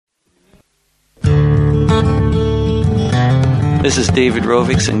This is David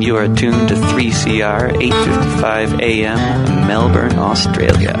Rovics, and you are tuned to 3CR 8:55 AM, Melbourne,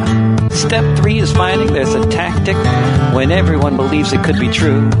 Australia. Step 3 is finding there's a tactic when everyone believes it could be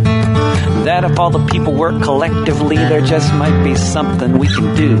true. That if all the people work collectively, there just might be something we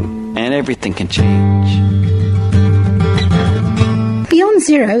can do, and everything can change. Beyond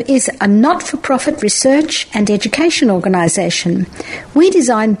Zero is a not-for-profit research and education organisation. We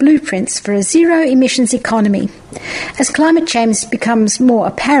design blueprints for a zero-emissions economy. As climate change becomes more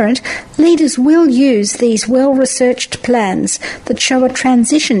apparent, leaders will use these well-researched plans that show a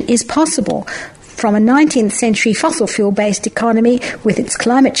transition is possible from a 19th century fossil fuel-based economy with its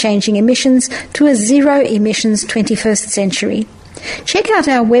climate-changing emissions to a zero-emissions 21st century. Check out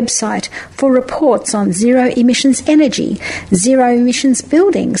our website for reports on zero-emissions energy, zero-emissions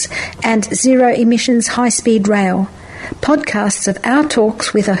buildings, and zero-emissions high-speed rail. Podcasts of our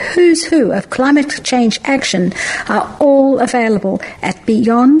talks with a who's who of climate change action are all available at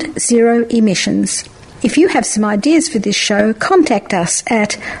Beyond Zero Emissions. If you have some ideas for this show, contact us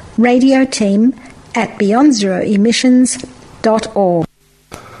at radioteam@beyondzeroemissions.org.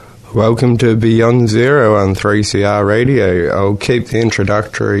 Welcome to Beyond Zero on 3CR Radio. I'll keep the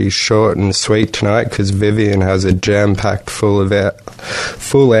introductory short and sweet tonight because Vivian has a jam-packed full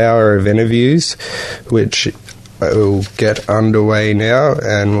hour of interviews, which will get underway now,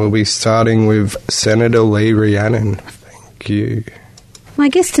 and we'll be starting with Senator Lee Rhiannon. Thank you. My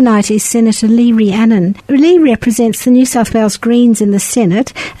guest tonight is Senator Lee Rhiannon. Lee represents the New South Wales Greens in the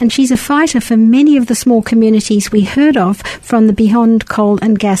Senate, and she's a fighter for many of the small communities we heard of from the Beyond Coal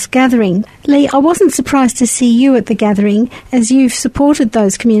and Gas gathering. Lee, I wasn't surprised to see you at the gathering, as you've supported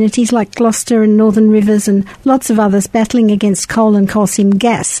those communities like Gloucester and Northern Rivers and lots of others battling against coal and coal seam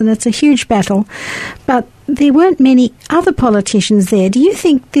gas, and it's a huge battle. But there weren't many other politicians there. Do you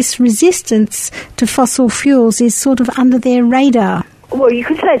think this resistance to fossil fuels is sort of under their radar? Well, you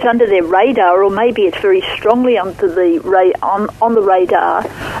could say it's under their radar, or maybe it's very strongly under the on the radar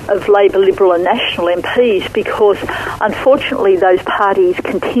of Labor, Liberal and National MPs, because unfortunately those parties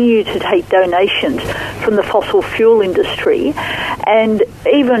continue to take donations from the fossil fuel industry. And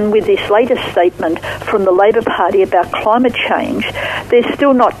even with this latest statement from the Labor Party about climate change, they're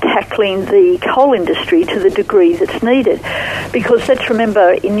still not tackling the coal industry to the degree that's needed. Because let's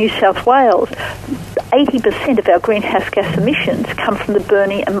remember, in New South Wales, 80% of our greenhouse gas emissions come from the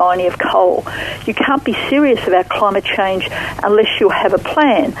burning and mining of coal. You can't be serious about climate change unless you have a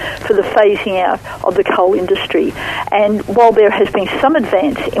plan for the phasing out of the coal industry. And while there has been some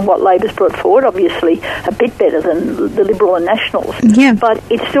advance in what Labor's brought forward, obviously a bit better than the Liberal and Nationals, but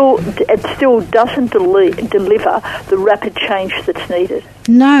it still doesn't deliver the rapid change that's needed.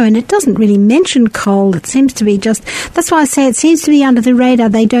 No, and it doesn't really mention coal. It seems to be that's why I say it seems to be under the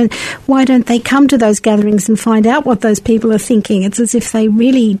radar. Why don't they come to those gatherings and find out what those people are thinking? It's as if they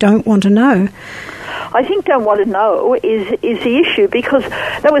really don't want to know. I think don't want to know is the issue, because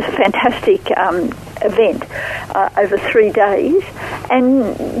that was a fantastic event over 3 days,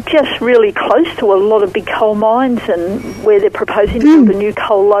 and just really close to a lot of big coal mines, and where they're proposing to build a new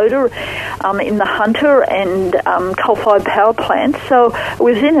coal loader in the Hunter and coal-fired power plants. So it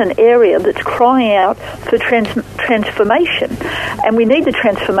was in an area that's crying out for transformation, and we need the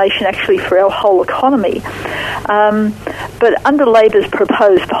transformation actually for our whole economy. But under Labor's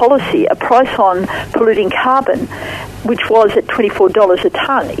proposed policy, a price on polluting carbon, which was at $24 a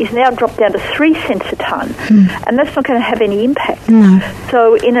tonne, is now dropped down to 3 cents a tonne, and that's not going to have any impact. No.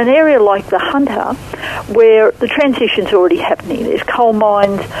 So in an area like the Hunter, where the transition's already happening, there's coal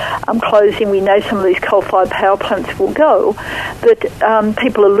mines closing, we know some of these coal-fired power plants will go, that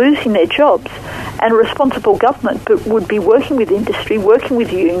people are losing their jobs, and a responsible government would be working with industry, working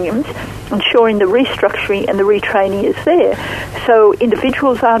with unions, ensuring the restructuring and the retraining is there. So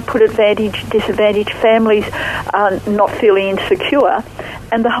individuals aren't put at disadvantage, families are not feeling insecure,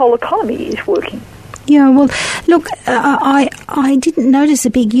 and the whole economy is working. Yeah, well, look, I didn't notice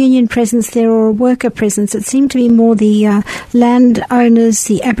a big union presence there or a worker presence. It seemed to be more the landowners,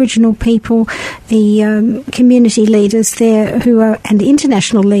 the Aboriginal people, the community leaders there and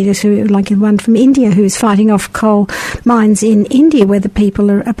international leaders like the one from India who's fighting off coal mines in India where the people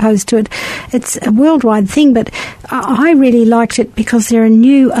are opposed to it. It's a worldwide thing, but I really liked it because there are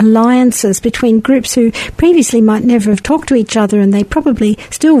new alliances between groups who previously might never have talked to each other, and they probably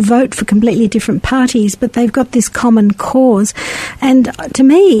still vote for completely different parties, but they've got this common cause. And to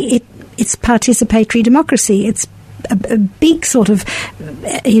me, it's participatory democracy. It's a big sort of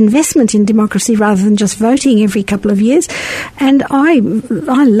investment in democracy rather than just voting every couple of years. And I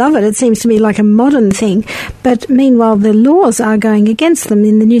love it. It seems to me like a modern thing. But meanwhile, the laws are going against them.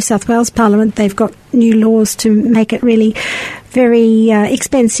 In the New South Wales Parliament, they've got new laws to make it really very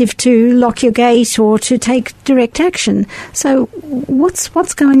expensive to lock your gate or to take direct action. So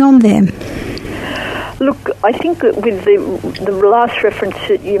what's going on there? Look, I think that with the last reference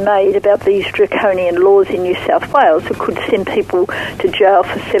that you made about these draconian laws in New South Wales that could send people to jail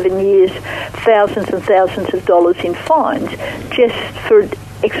for 7 years, thousands and thousands of dollars in fines, just for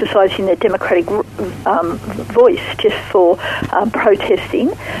exercising their democratic voice, just for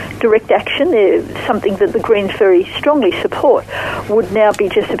protesting, direct action, something that the Greens very strongly support, would now be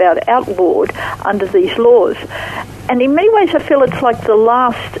just about outlawed under these laws. And in many ways I feel it's like the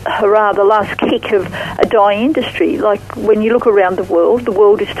last hurrah, the last kick of a dying industry. Like when you look around the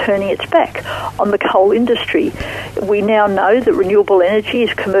world is turning its back on the coal industry. We now know that renewable energy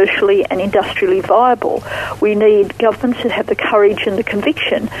is commercially and industrially viable. We need governments that have the courage and the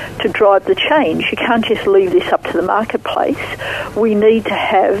conviction to drive the change. You can't just leave this up to the marketplace. We need to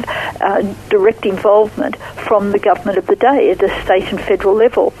have direct involvement from the government of the day at the state and federal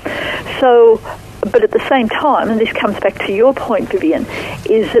level. But at the same time, and this comes back to your point, Vivian,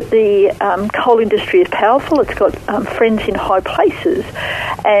 is that the coal industry is powerful. It's got friends in high places.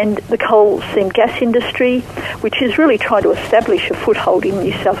 And the coal seam gas industry, which is really trying to establish a foothold in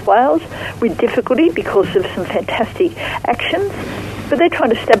New South Wales with difficulty because of some fantastic actions. But they're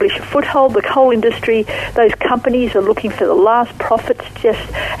trying to establish a foothold. The coal industry, those companies are looking for the last profits just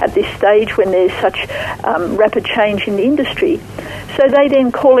at this stage when there's such rapid change in the industry. So they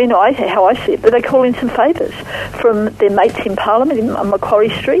then call in, how I see it, but they call in some favours from their mates in Parliament on Macquarie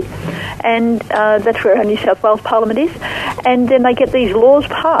Street, and that's where our New South Wales Parliament is, and then they get these laws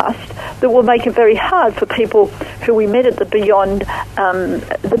passed that will make it very hard for people who we met at the Beyond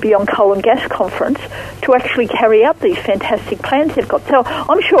Coal and Gas Conference to actually carry out these fantastic plans they've got. So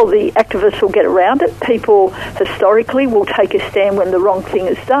I'm sure the activists will get around it. People historically will take a stand when the wrong thing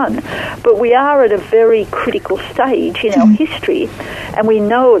is done. But we are at a very critical stage in our history, and we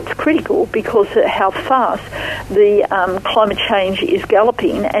know it's critical because of how fast the climate change is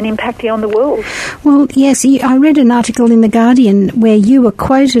galloping and impacting on the world. Well, yes, I read an article in The Guardian where you were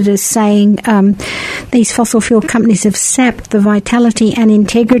quoted as saying these fossil fuel companies have sapped the vitality and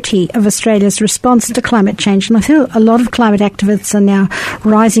integrity of Australia's response to climate change. And I feel a lot of climate activists are now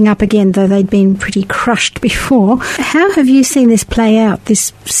rising up again, though they'd been pretty crushed before. How have you seen this play out,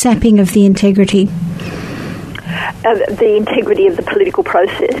 this sapping of the integrity? The integrity of the political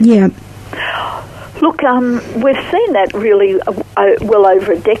process? Yeah. Look, we've seen that really well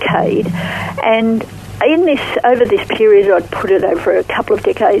over a decade, and over this period, I'd put it over a couple of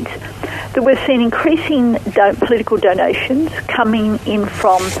decades, that we've seen increasing political donations coming in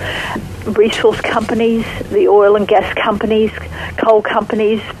from resource companies, the oil and gas companies, coal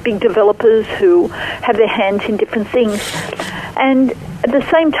companies, big developers who have their hands in different things. And at the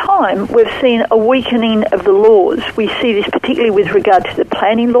same time, we've seen a weakening of the laws. We see this particularly with regard to the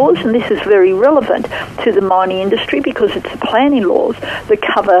planning laws, and this is very relevant to the mining industry because it's the planning laws that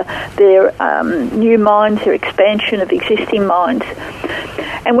cover their new mines, their expansion of existing mines.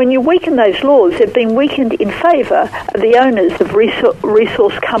 And when you weaken those laws, they've been weakened in favour of the owners of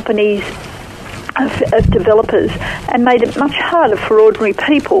resource companies, of developers, and made it much harder for ordinary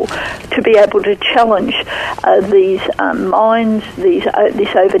people to be able to challenge these mines, this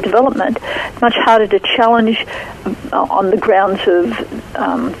overdevelopment. Much harder to challenge on the grounds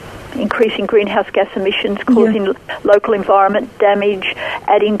of increasing greenhouse gas emissions, causing local environment damage,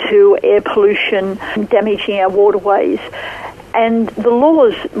 adding to air pollution, damaging our waterways. And the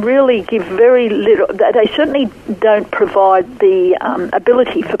laws really give very little. They certainly don't provide the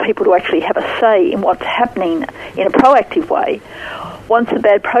ability for people to actually have a say in what's happening in a proactive way. Once the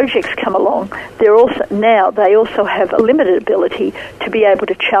bad projects come along, they also have a limited ability to be able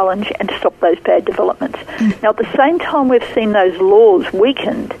to challenge and stop those bad developments. Now, at the same time, we've seen those laws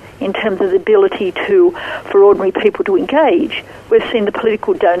weakened in terms of the ability for ordinary people to engage. We've seen the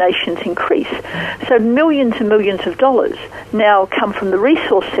political donations increase. So millions and millions of dollars now come from the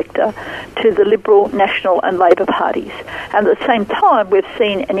resource sector to the Liberal, National and Labor parties. And at the same time, we've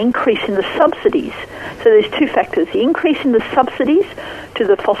seen an increase in the subsidies. So there's two factors: the increase in the subsidies to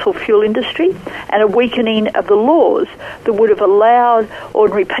the fossil fuel industry and a weakening of the laws that would have allowed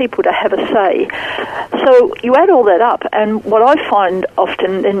ordinary people to have a say. So you add all that up, and what I find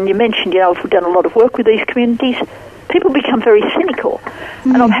often, and you mentioned, I've done a lot of work with these communities, people become very cynical.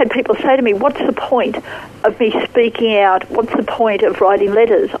 And I've had people say to me, what's the point of me speaking out? What's the point of writing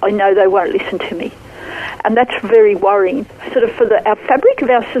letters? I know they won't listen to me. And that's very worrying, sort of for our fabric of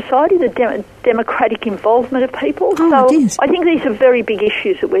our society, the democratic involvement of people. Oh, it is. I think these are very big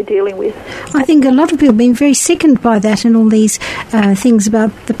issues that we're dealing with. I think a lot of people have been very sickened by that and all these things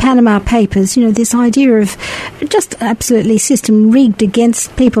about the Panama Papers, this idea of just absolutely system rigged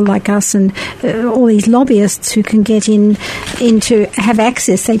against people like us and all these lobbyists who can get into have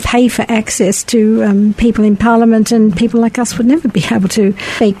access. They pay for access to people in Parliament, and people like us would never be able to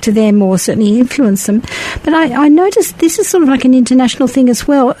speak to them or certainly influence them. But I noticed this is sort of like an international thing as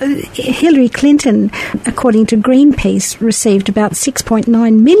well. Hillary Clinton, according to Greenpeace, received about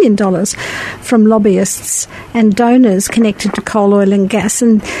 $6.9 million from lobbyists and donors connected to coal, oil and gas.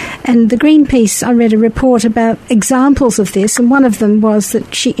 And the Greenpeace, I read a report about examples of this, and one of them was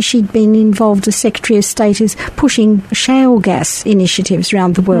that she'd been involved as Secretary of State as pushing shale gas initiatives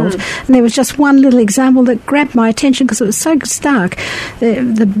around the world. And there was just one little example that grabbed my attention because it was so stark.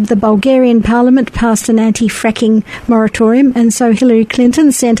 The Bulgarian Parliament passed an anti-fracking moratorium, and so Hillary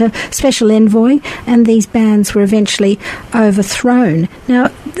Clinton sent a special envoy, and these bans were eventually overthrown. Now,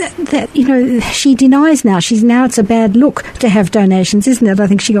 she denies now. It's a bad look to have donations, isn't it? I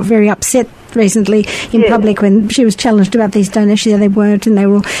think she got very upset recently in public when she was challenged about these donations. They weren't, and they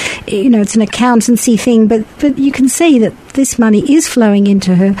were, it's an accountancy thing, but you can see that this money is flowing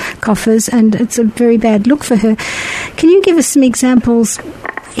into her coffers, and it's a very bad look for her. Can you give us some examples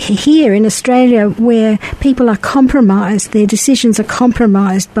here in Australia where people are compromised, their decisions are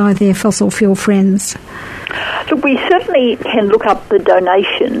compromised by their fossil fuel friends? Look, we certainly can look up the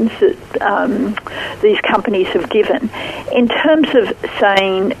donations that these companies have given. In terms of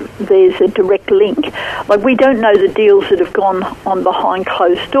saying there's a direct link, like we don't know the deals that have gone on behind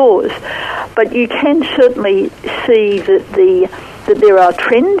closed doors, but you can certainly see that there are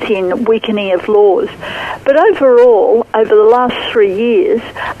trends in weakening of laws. But overall, over the last 3 years,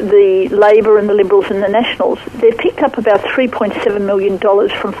 the Labor and the Liberals and the Nationals, they've picked up about $3.7 million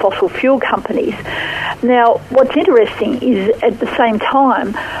from fossil fuel companies. Now, what's interesting is at the same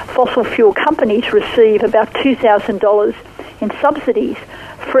time, fossil fuel companies receive about $2,000 in subsidies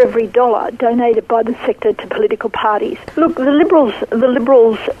for every dollar donated by the sector to political parties. Look, the Liberals,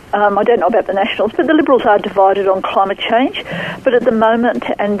 I don't know about the Nationals, but the Liberals are divided on climate change. But at the moment,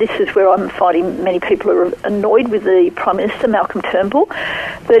 and this is where I'm finding many people are annoyed with the Prime Minister, Malcolm Turnbull,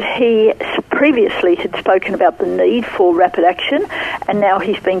 that he previously had spoken about the need for rapid action, and now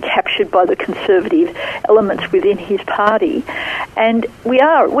he's been captured by the conservative elements within his party. And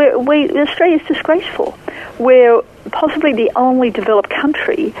Australia's disgraceful. We're possibly the only developed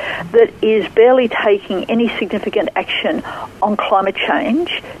country that is barely taking any significant action on climate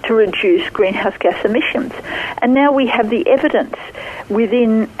change to reduce greenhouse gas emissions. And now we have the evidence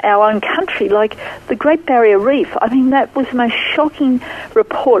within our own country, like the Great Barrier Reef. I mean, that was the most shocking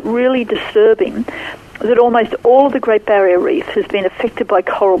report, really disturbing, that almost all of the Great Barrier Reef has been affected by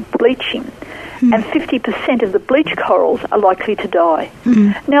coral bleaching. And 50% of the bleached corals are likely to die.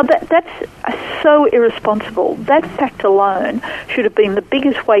 Now, that's so irresponsible. That fact alone should have been the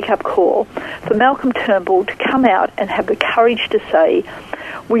biggest wake-up call for Malcolm Turnbull to come out and have the courage to say,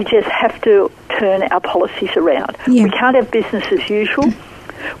 we just have to turn our policies around. We can't have business as usual.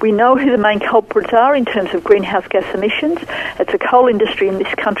 We know who the main culprits are in terms of greenhouse gas emissions. It's the coal industry in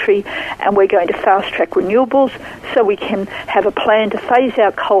this country, and we're going to fast-track renewables so we can have a plan to phase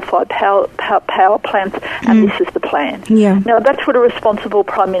out coal-fired power plants, and this is the plan. Now, that's what a responsible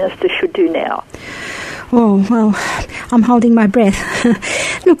Prime Minister should do now. Oh, well, I'm holding my breath.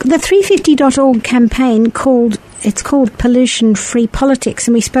 Look, the 350.org campaign called Pollution-Free Politics,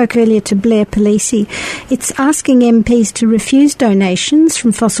 and we spoke earlier to Blair Palisi. It's asking MPs to refuse donations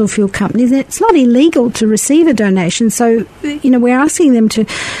from fossil fuel companies. It's not illegal to receive a donation, so, we're asking them to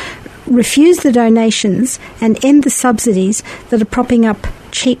refuse the donations and end the subsidies that are propping up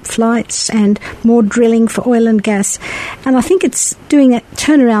cheap flights and more drilling for oil and gas. And I think it's doing a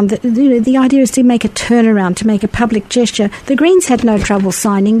turnaround. The idea is to make a turnaround, to make a public gesture. The Greens had no trouble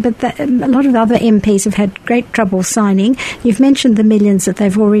signing, but a lot of other MPs have had great trouble signing. You've mentioned the millions that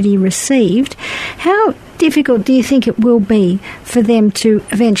they've already received. How difficult do you think it will be for them to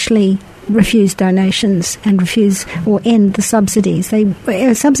eventually refuse donations and refuse or end the subsidies?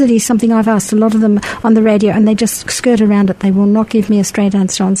 Subsidies, something I've asked a lot of them on the radio, and they just skirt around it. They will not give me a straight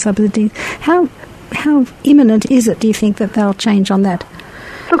answer on subsidies. How imminent is it, do you think, that they'll change on that?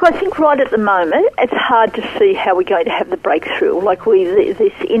 Look, I think right at the moment it's hard to see how we're going to have the breakthrough. Like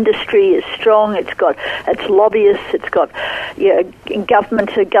this industry is strong. It's got its lobbyists. It's got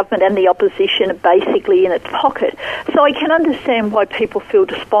government and the opposition are basically in its pocket. So I can understand why people feel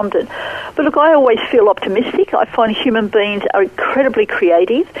despondent. But look, I always feel optimistic. I find human beings are incredibly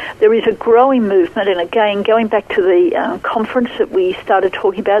creative. There is a growing movement, and again, going back to the conference that we started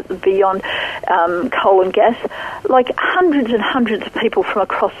talking about, Beyond Coal and Gas, like hundreds and hundreds of people from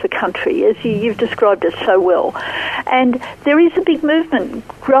across the country, as you've described it so well. And there is a big movement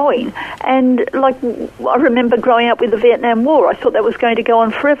growing. And like I remember growing up with the Vietnam War, I thought that was going to go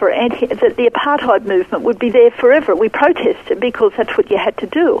on forever, and that the apartheid movement would be there forever. We protested because that's what you had to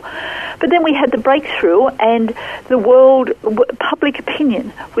do. But then we had the breakthrough, and the world, public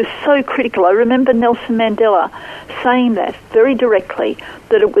opinion was so critical. I remember Nelson Mandela saying that very directly,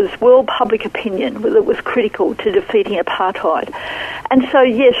 that it was world public opinion that was critical to defeating apartheid. And so,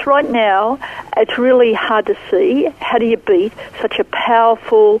 yes, right now, it's really hard to see how do you beat such a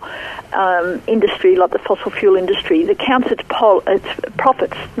powerful industry like the fossil fuel industry that counts its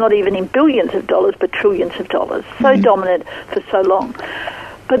profits not even in billions of dollars but trillions of dollars, so dominant for so long.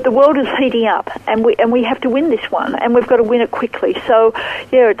 But the world is heating up, and we have to win this one, and we've got to win it quickly. So,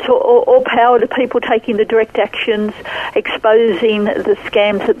 yeah, it's all power to people taking the direct actions, exposing the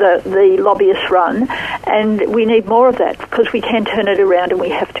scams that the lobbyists run, and we need more of that because we can turn it around, and we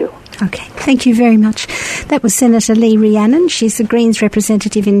have to. Okay, thank you very much. That was Senator Lee Rhiannon. She's the Greens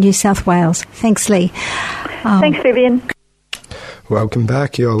representative in New South Wales. Thanks, Lee. Thanks, Vivian. Welcome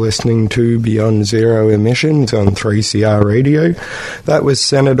back. You're listening to Beyond Zero Emissions on 3CR Radio. That was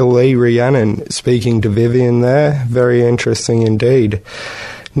Senator Lee Rhiannon speaking to Vivian there. Very interesting indeed.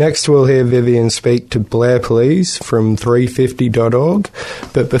 Next we'll hear Vivian speak to Blair Please from 350.org.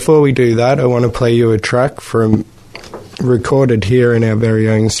 But before we do that, I want to play you a track from recorded here in our very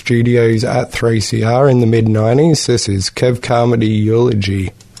own studios at 3CR in the mid-90s. This is Kev Carmody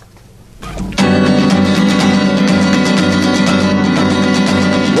Eulogy.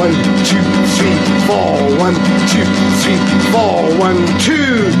 1, 2, 3, 4, 1, 2, 3, 4, 1, 2.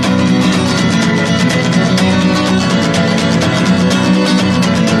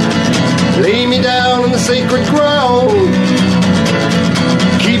 Lay me down on the sacred ground,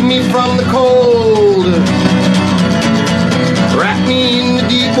 keep me from the cold, wrap me in the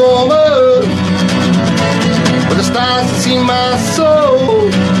deep warm earth, where the stars can see my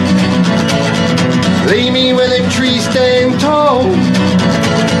soul. Lay me where the trees stand tall,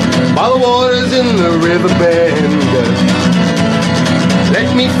 by the waters in the river bend.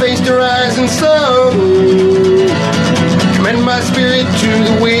 Let me face the rising sun, commend my spirit to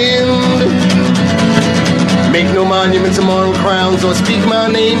the wind. Make no monuments or moral crowns, or speak my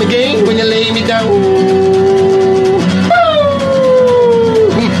name again when you lay me down.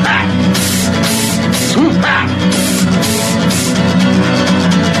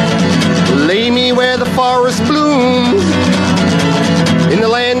 Lay me where the forest blooms, in the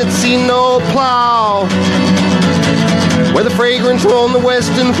land that's seen no plow, where the fragrance on the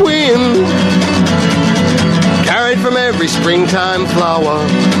western wind carried from every springtime flower.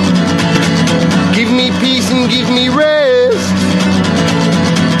 Give me peace and give me rest,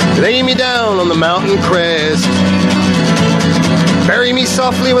 lay me down on the mountain crest, bury me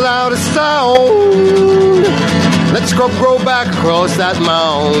softly without a sound, let scrub grow back across that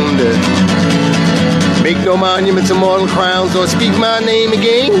mound. Make no monuments or mortal crowns, or speak my name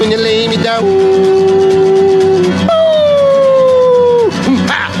again when you lay me down.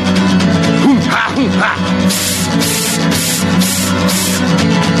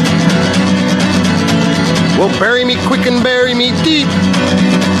 Well, bury me quick and bury me deep,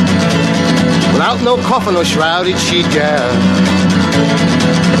 without no coffin or shrouded sheet, yeah.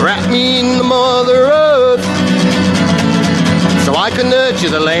 Wrap me in the Mother Earth, so I can nurture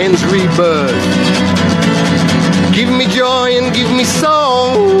the land's rebirth. Give me joy and give me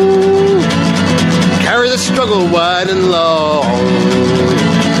song, carry the struggle wide and long.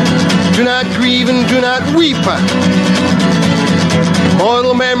 Do not grieve and do not weep,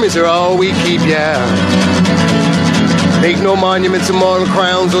 mortal memories are all we keep, yeah. Make no monuments or mortal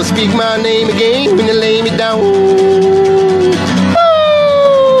crowns, or speak my name again when you lay me down.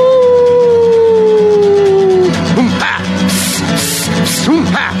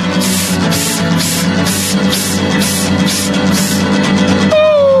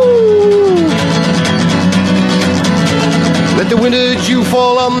 Let the winter dew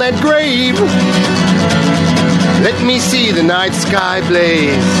fall on that grave, let me see the night sky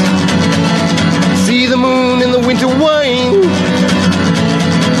blaze, see the moon in the winter wane,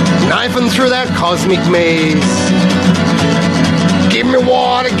 knifing through that cosmic maze. Give me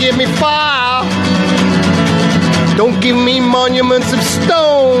water, give me fire. Don't give me monuments of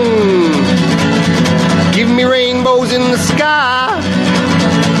stone. Give me rainbows in the sky.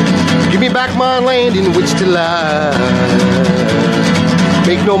 Give me back my land in which to lie.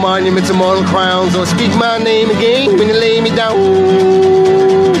 Make no monuments of mortal crowns, or speak my name again when you lay me down.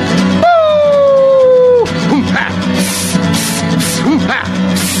 Ooh. Ooh. Hum-ha. Hum-ha.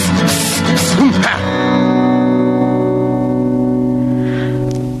 Hum-ha.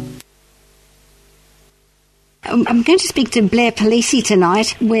 I'm going to speak to Blair Palisi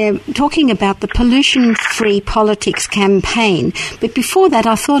tonight. We're talking about the Pollution-Free Politics campaign. But before that,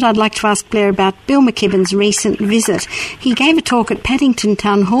 I thought I'd like to ask Blair about Bill McKibben's recent visit. He gave a talk at Paddington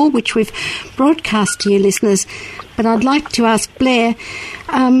Town Hall, which we've broadcast to you listeners. But I'd like to ask Blair,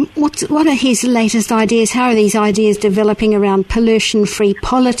 what are his latest ideas? How are these ideas developing around pollution-free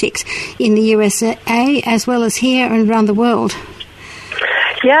politics in the USA, as well as here and around the world?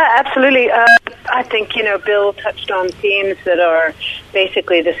 Yeah, absolutely. I think, Bill touched on themes that are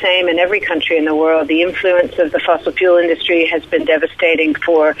basically the same in every country in the world. The influence of the fossil fuel industry has been devastating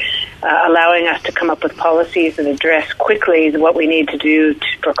for allowing us to come up with policies that address quickly what we need to do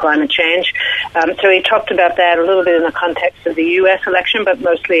for climate change. So he talked about that a little bit in the context of the U.S. election, but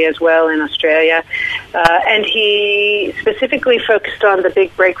mostly as well in Australia. And he specifically focused on the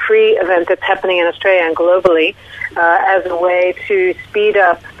big Break Free event that's happening in Australia and globally as a way to speed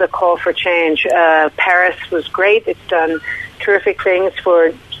up the call for change. Paris was great. It's done terrific things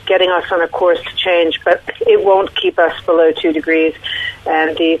for getting us on a course to change, but it won't keep us below 2 degrees.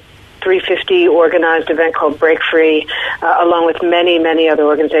 And the 350 organized event called Break Free, along with many, many other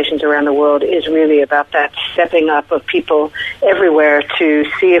organizations around the world, is really about that stepping up of people everywhere to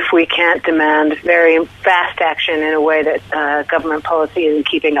see if we can't demand very fast action in a way that government policy isn't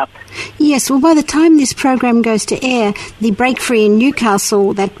keeping up. Yes, well, by the time this program goes to air, the Break Free in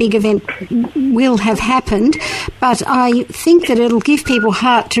Newcastle, that big event, will have happened. But I think that it'll give people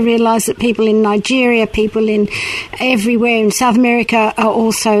heart to realise that people in Nigeria, people in everywhere in South America are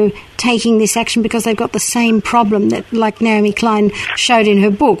also taking this action because they've got the same problem that, like Naomi Klein showed in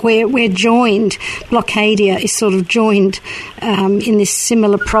her book, we're joined. Blockadia is sort of joined in this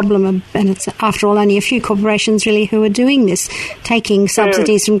similar problem, and it's, after all, only a few corporations really who are doing this, taking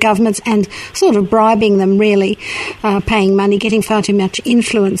subsidies from governments and sort of bribing them, really, paying money, getting far too much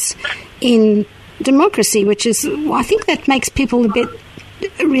influence in democracy, which is, I think that makes people a bit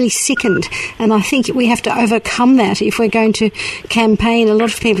really sickened, and I think we have to overcome that if we're going to campaign. A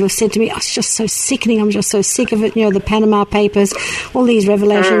lot of people have said to me, it's just so sickening, I'm just so sick of it, the Panama Papers, all these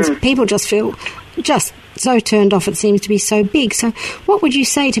revelations. People just feel just so turned off, it seems to be so big. So what would you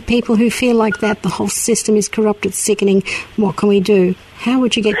say to people who feel like that, the whole system is corrupt, it's sickening, what can we do? How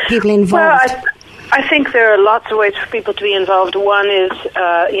would you get people involved? Well, I think there are lots of ways for people to be involved. One is,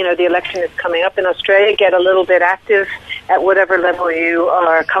 the election is coming up in Australia. Get a little bit active at whatever level you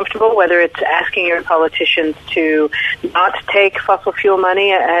are comfortable, whether it's asking your politicians to not take fossil fuel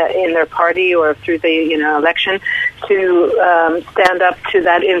money in their party or through the election, to stand up to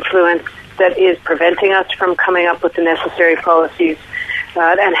that influence that is preventing us from coming up with the necessary policies.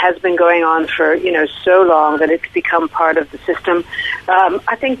 And has been going on for, so long that it's become part of the system.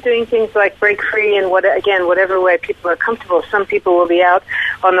 I think doing things like Break Free in whatever way people are comfortable. Some people will be out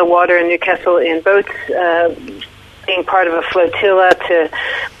on the water in Newcastle in boats, being part of a flotilla to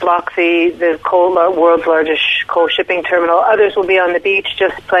block the world's largest coal shipping terminal. Others will be on the beach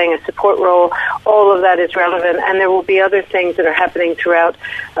just playing a support role. All of that is relevant, and there will be other things that are happening throughout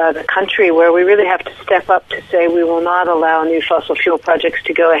the country where we really have to step up to say we will not allow new fossil fuel projects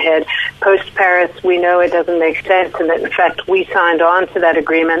to go ahead. Post-Paris, we know it doesn't make sense, and that, in fact, we signed on to that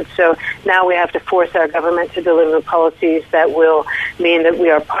agreement, so now we have to force our government to deliver policies that will mean that we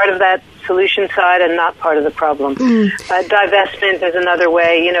are part of that solution side and not part of the problem. Divestment is another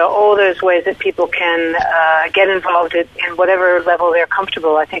way, all those ways that people can get involved in whatever level they're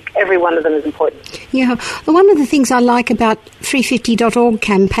comfortable. I think every one of them is important. Yeah, one of the things I like about 350.org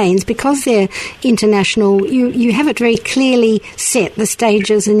campaigns, because they're international, you have it very clearly set, the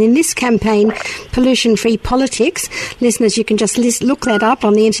stages, and in this campaign, Pollution-Free Politics, listeners, you can just look that up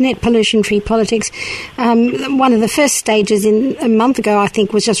on the internet, Pollution-Free Politics. One of the first stages a month ago, I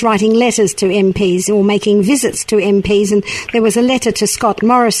think, was just writing letters to MPs or making visits to MPs, and there was a letter to Scott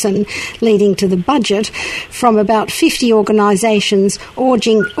Morrison leading to the budget from about 50 organisations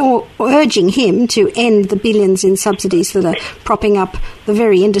urging him to end the billions in subsidies that are propping up the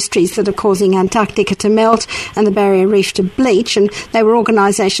very industries that are causing Antarctica to melt and the Barrier Reef to bleach. And they were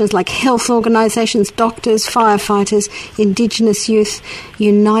organisations like health organisations, doctors, firefighters, Indigenous youth,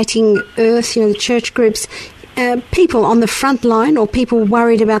 Uniting Earth, the church groups, people on the front line or people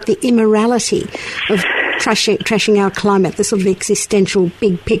worried about the immorality of trashing our climate, the sort of existential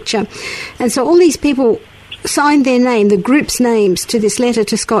big picture. And so all these people signed their name, the group's names, to this letter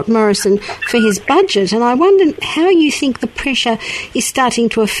to Scott Morrison for his budget. And I wonder how you think the pressure is starting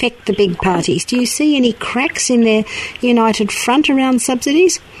to affect the big parties. Do you see any cracks in their united front around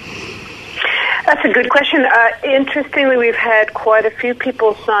subsidies? That's a good question. Interestingly, we've had quite a few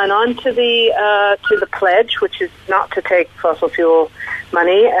people sign on to the pledge, which is not to take fossil fuel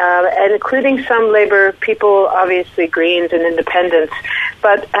money, and including some Labour people, obviously Greens and Independents.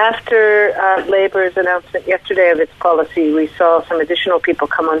 But after Labour's announcement yesterday of its policy, we saw some additional people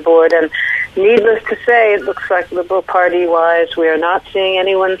come on board. And needless to say, it looks like Liberal Party-wise, we are not seeing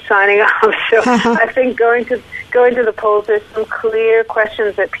anyone signing up. So I think going to the polls, there's some clear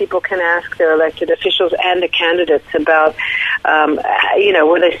questions that people can ask their elected officials and the candidates about,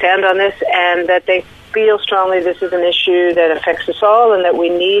 where they stand on this, and that they feel strongly this is an issue that affects us all, and that we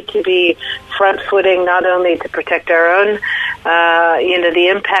need to be front-footing not only to protect our own, the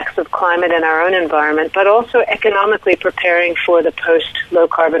impacts of climate and our own environment, but also economically preparing for the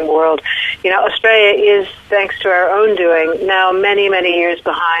post-low-carbon world. Australia is, thanks to our own doing, now many, many years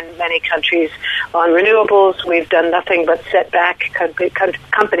behind many countries on renewables. We've done nothing but set back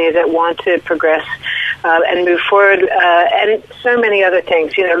companies that want to progress and move forward, and so many other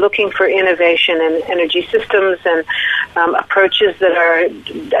things, looking for innovation in energy systems and approaches that are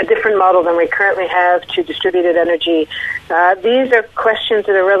a different model than we currently have to distributed energy. These are questions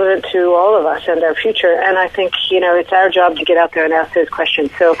that are relevant to all of us and our future, and I think, it's our job to get out there and ask those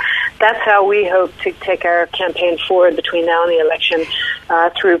questions. So that's how we hope to take our campaign forward between now and the election,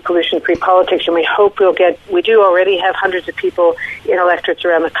 through pollution-free politics, and we hope we do already have hundreds of people in electorates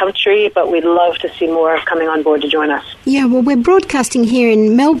around the country, but we'd love to see more coming on board to join us. Yeah, well, we're broadcasting here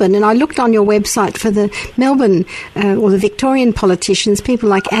in Melbourne, and I looked on your website for the Melbourne or the Victorian politicians, people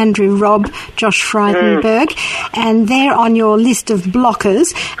like Andrew Robb, Josh Frydenberg, and they're on your list of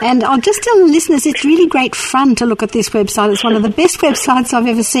blockers. And I'll just tell the listeners it's really great fun to look at this website. It's one of the best websites I've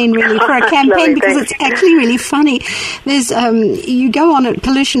ever seen, really, for a campaign, because it's actually really funny. There's you go on at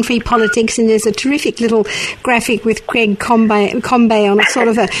Pollution Free Politics, and there's a terrific little graphic with Greg Combet on a sort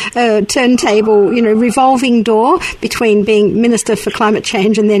of a turntable, revolving door between being Minister for Climate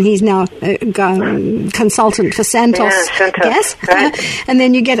Change and then he's now consultant for Santos Gas. Right. And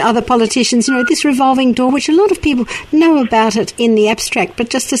then you get other politicians, this revolving door, which a lot of people know about it in the abstract, but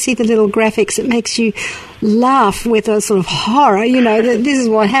just to see the little graphics, it makes you laugh with a sort of horror, that this is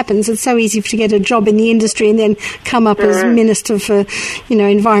what happens. It's so easy to get a job in the industry and then come up as Minister for,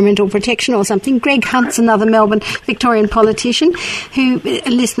 Environmental Protection or something. Greg Hunt's another Melbourne Victorian politician who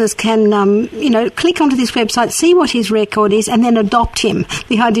listeners can, click onto this website, see what his record is, and then adopt him.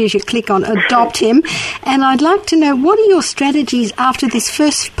 The idea is you click on adopt him. And I'd like to know, what are your strategies after this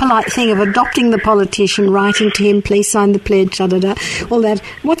first polite thing of adopting the politician, writing to him, please sign the pledge, all that.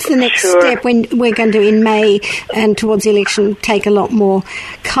 What's the next step when we're going to, in May and towards the election, take a lot more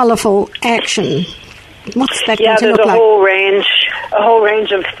colourful action? What's that going to look like? Yeah, there's a whole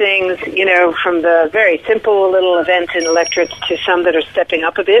range of things, from the very simple little event in electorates to some that are stepping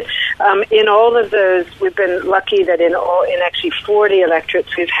up a bit. In all of those, we've been lucky that in actually 40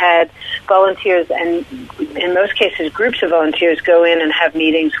 electorates, we've had volunteers, and in most cases, groups of volunteers go in and have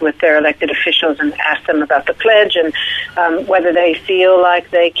meetings with their elected officials and ask them about the pledge and whether they feel like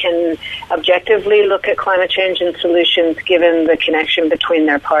they can objectively look at climate change and solutions given the connection between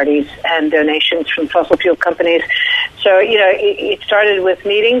their parties and donations from fossil fuel companies. So, it started with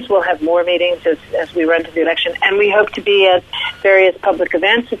meetings. We'll have more meetings as we run to the election. And we hope to be at various public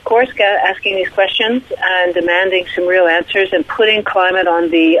events, of course, asking these questions and demanding some real answers and putting climate on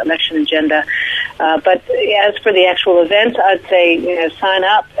the election agenda. But as for the actual events, I'd say, sign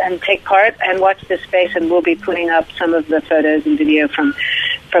up and take part and watch this space, and we'll be putting up some of the photos and video from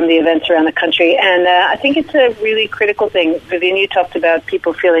the events around the country. And I think it's a really critical thing. Vivian, you talked about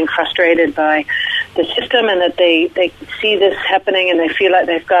people feeling frustrated by the system and that they see this happening and they feel like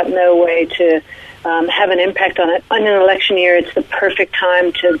they've got no way to have an impact on it. In an election year, it's the perfect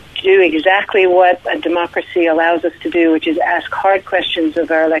time to do exactly what a democracy allows us to do, which is ask hard questions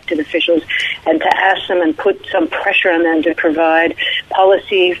of our elected officials and to ask them and put some pressure on them to provide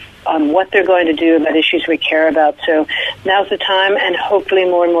policy on what they're going to do about issues we care about. So now's the time, and hopefully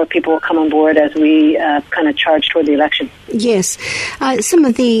more and more people will come on board as we kind of charge toward the election. Yes. Some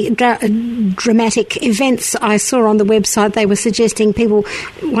of the dramatic events I saw on the website, they were suggesting people,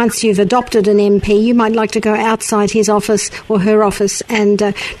 once you've adopted an MP, you might like to go outside his office or her office and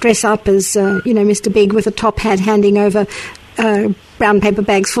dress up as, Mr. Big with a top hat handing over brown paper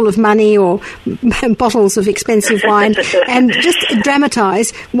bags full of money or bottles of expensive wine and just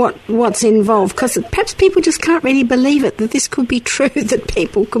dramatise what's involved, because perhaps people just can't really believe it, that this could be true, that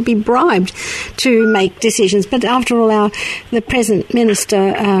people could be bribed to make decisions. But after all, the present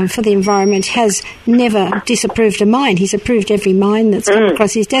Minister for the Environment has never disapproved a mine. He's approved every mine that's come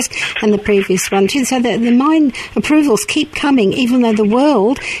across his desk, and the previous one too. So the mine approvals keep coming, even though the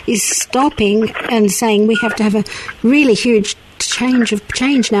world is stopping and saying we have to have a really huge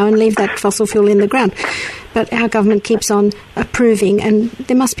change now and leave that fossil fuel in the ground. But our government keeps on approving, and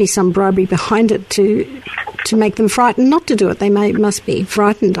there must be some bribery behind it to make them frightened not to do it. They must be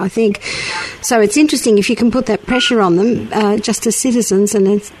frightened, I think. So it's interesting if you can put that pressure on them just as citizens, and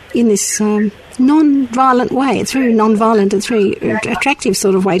it's in this non-violent way. It's very non-violent. It's very attractive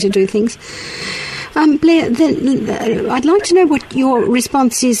sort of way to do things. Blair, I'd like to know what your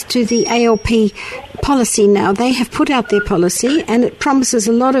response is to the ALP policy now. They have put out their policy and it promises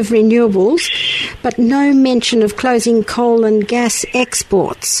a lot of renewables, but no mention of closing coal and gas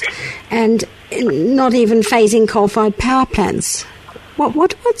exports and not even phasing coal-fired power plants.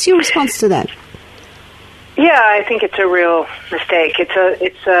 What's your response to that? Yeah, I think it's a real mistake.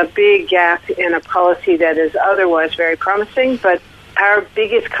 It's a big gap in a policy that is otherwise very promising, but our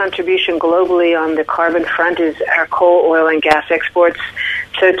biggest contribution globally on the carbon front is our coal, oil, and gas exports.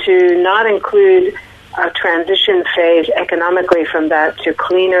 So to not include a transition phase economically from that to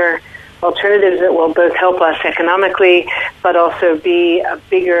cleaner alternatives that will both help us economically but also be a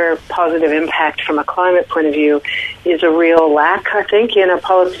bigger positive impact from a climate point of view is a real lack, I think, in a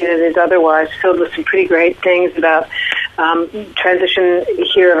policy that is otherwise filled with some pretty great things about transition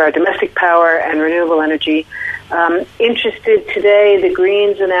here of our domestic power and renewable energy. Interested today, the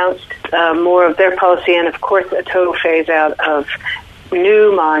Greens announced more of their policy and, of course, a total phase-out of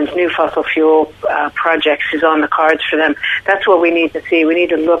new mines, new fossil fuel projects is on the cards for them. That's what we need to see. We need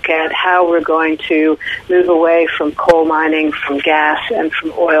to look at how we're going to move away from coal mining, from gas, and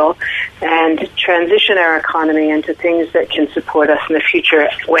from oil, and transition our economy into things that can support us in the future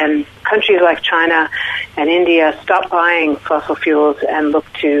when countries like China and India stop buying fossil fuels and look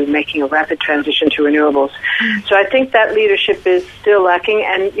to making a rapid transition to renewables. So I think that leadership is still lacking,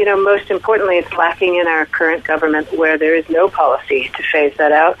 and, you know, most importantly, it's lacking in our current government where there is no policy to phase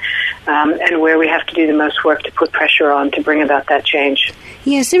that out, and where we have to do the most work to put pressure on to bring about that change.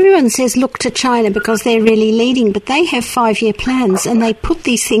 Yes, everyone says look to China because they're really leading, but they have 5-year plans and they put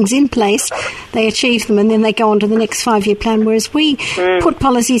these things in place, they achieve them, and then they go on to the next 5-year plan, whereas we put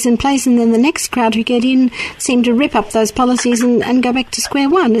policies in place and then the next crowd who get in seem to rip up those policies and go back to square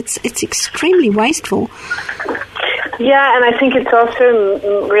one. It's extremely wasteful. Yeah, and I think it's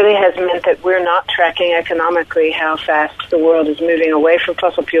also really has meant that we're not tracking economically how fast the world is moving away from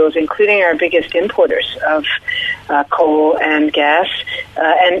fossil fuels, including our biggest importers of coal and gas.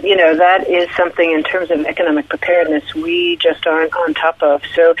 And, you know, that is something in terms of economic preparedness we just aren't on top of.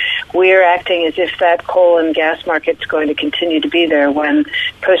 So we're acting as if that coal and gas market's going to continue to be there when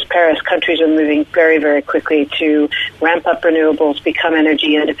post-Paris countries are moving very, very quickly to ramp up renewables, become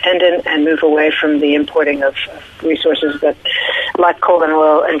energy independent, and move away from the importing of resources that, like coal and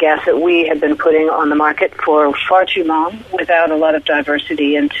oil and gas, that we have been putting on the market for far too long without a lot of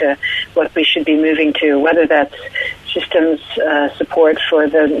diversity into what we should be moving to, whether that's systems support for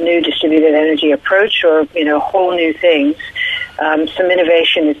the new distributed energy approach or, you know, whole new things. Some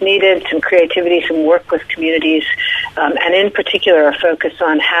innovation is needed, some creativity, some work with communities, and in particular a focus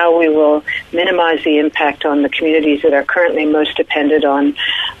on how we will minimize the impact on the communities that are currently most dependent on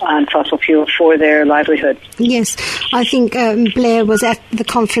fossil fuel for their livelihood. Yes, I think Blair was at the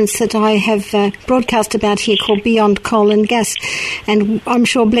conference that I have broadcast about here called Beyond Coal and Gas, and I'm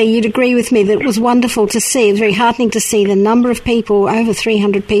sure, Blair, you'd agree with me that it was wonderful to see, it was very heartening to see the number of people, over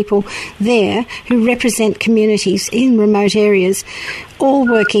 300 people there, who represent communities in remote areas, all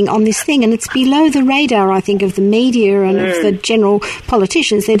working on this thing. And it's below the radar, I think, of the media and of the general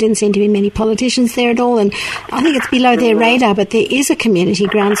politicians. There didn't seem to be many politicians there at all, and I think it's below their radar, but there is a community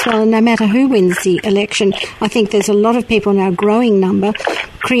groundswell, and no matter who wins the election, I think there's a lot of people now, growing number,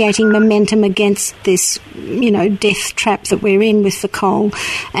 creating momentum against this, you know, death trap that we're in with the coal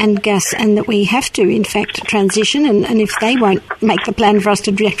and gas, and that we have to, in fact, transition, and if they won't make the plan for us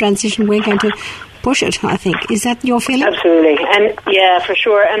to transition, we're going to push it, I think. Is that your feeling? Absolutely. And yeah, for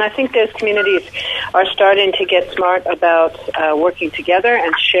sure. And I think those communities are starting to get smart about working together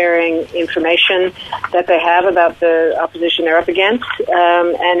and sharing information that they have about the opposition they're up against.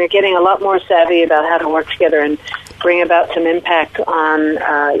 And they're getting a lot more savvy about how to work together and bring about some impact on,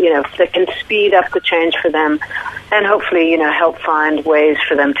 you know, that can speed up the change for them. and hopefully, help find ways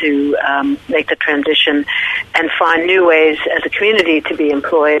for them to make the transition and find new ways as a community to be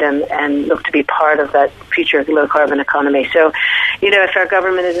employed and look to be part of that future low-carbon economy. So, if our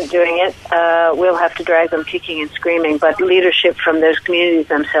government isn't doing it, we'll have to drag them kicking and screaming, but leadership from those communities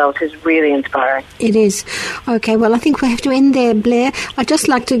themselves is really inspiring. It is. Okay, well, I think we have to end there, Blair. I'd just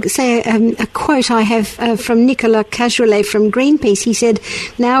like to say a quote I have from Nicola Cazuelet from Greenpeace. He said,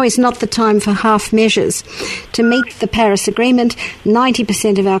 "Now is not the time for half measures. To meet the Paris Agreement,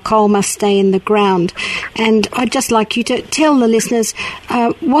 90% of our coal must stay in the ground." And I'd just like you to tell the listeners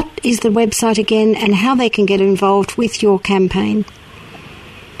what is the website again and how they can get involved with your campaign.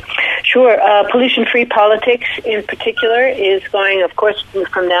 Sure. Pollution Free Politics in particular is going, of course,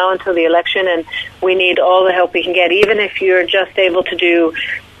 from now until the election, and we need all the help we can get, even if you're just able to do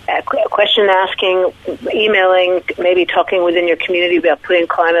question asking, emailing, maybe talking within your community about putting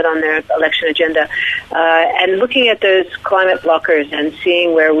climate on their election agenda, and looking at those climate blockers and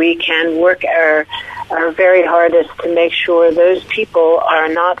seeing where we can work our very hardest to make sure those people are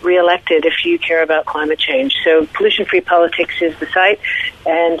not reelected if you care about climate change. So Pollution Free Politics is the site,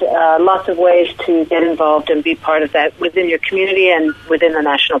 and lots of ways to get involved and be part of that within your community and within the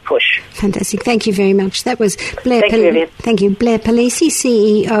national push. Fantastic. Thank you very much. That was Blair. Thank you, Vivian. Thank you, Blair Palisi,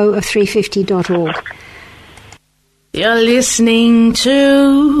 CEO of 350.org. You're listening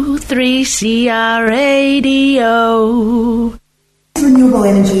to 3CR Radio. Renewable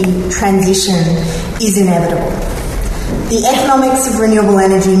energy transition is inevitable. The economics of renewable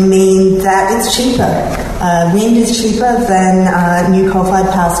energy mean that it's cheaper. Wind is cheaper than new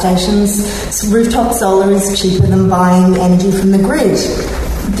coal-fired power stations. Rooftop solar is cheaper than buying energy from the grid.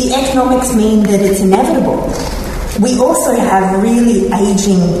 The economics mean that it's inevitable. We also have really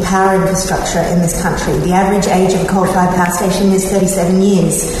ageing power infrastructure in this country. The average age of a coal-fired power station is 37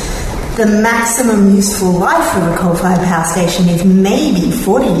 years. The maximum useful life of a coal-fired power station is maybe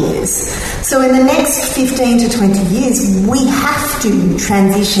 40 years. So in the next 15 to 20 years, we have to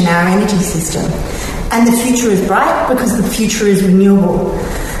transition our energy system. And the future is bright because the future is renewable.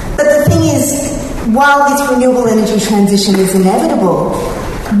 But the thing is, while this renewable energy transition is inevitable,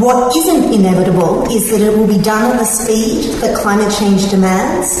 what isn't inevitable is that it will be done at the speed that climate change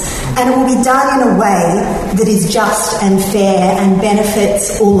demands, and it will be done in a way that is just and fair and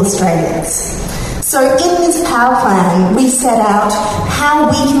benefits all Australians. So in this power plan, we set out how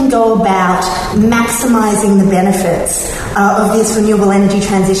we can go about maximising the benefits of this renewable energy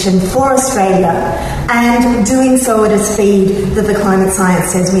transition for Australia, and doing so at a speed that the climate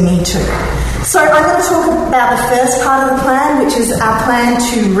science says we need to. So I'm going to talk about the first part of the plan, which is our plan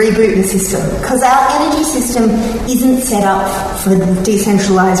to reboot the system, because our energy system isn't set up for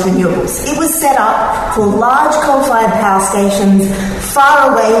decentralised renewables. It was set up for large coal-fired power stations far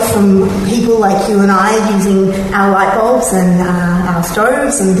away from people like you and I using our light bulbs and our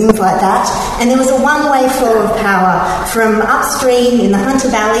stoves and things like that. And there was a one-way flow of power from upstream in the Hunter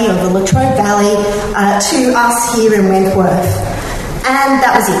Valley or the Latrobe Valley to us here in Wentworth. And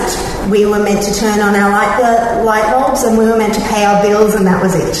that was it. We were meant to turn on our light bulbs and we were meant to pay our bills, and that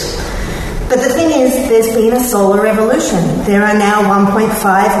was it. But the thing is, there's been a solar revolution. There are now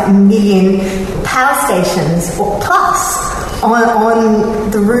 1.5 million power stations or plus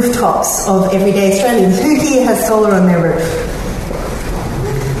on the rooftops of everyday Australians. Who here has solar on their roof?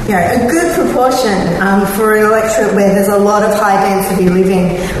 A good proportion for an electorate where there's a lot of high density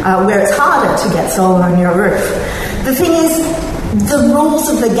living, where it's harder to get solar on your roof. The thing is, the rules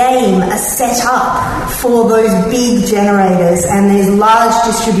of the game are set up for those big generators and there's large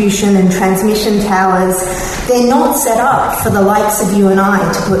distribution and transmission towers. They're not set up for the likes of you and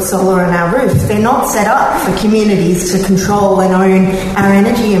I to put solar on our roof. They're not set up for communities to control and own our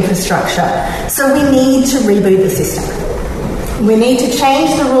energy infrastructure. So we need to reboot the system. We need to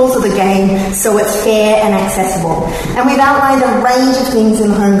change the rules of the game so it's fair and accessible. And we've outlined a range of things in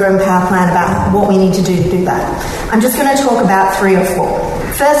the Homegrown Power Plan about what we need to do that. I'm just going to talk about 3 or 4.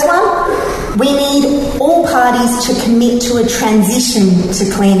 First one, we need all parties to commit to a transition to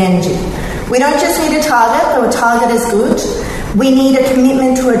clean energy. We don't just need a target, though a target is good. We need a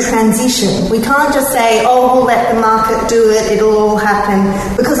commitment to a transition. We can't just say, oh, we'll let the market do it, it'll all happen,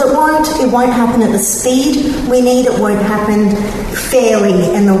 because it won't happen at the speed we need, it won't happen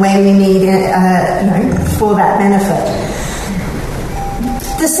fairly in the way we need for that benefit.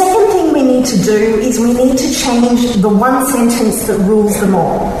 The second thing we need to do is we need to change the one sentence that rules them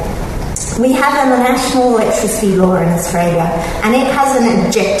all. We have a national electricity law in Australia, and it has an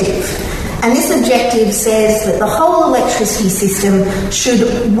objective. And this objective says that the whole electricity system should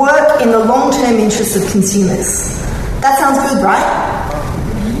work in the long-term interests of consumers. That sounds good, right?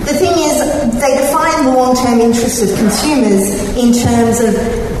 The thing is, they define the long-term interests of consumers in terms of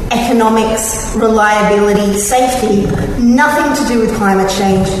economics, reliability, safety, nothing to do with climate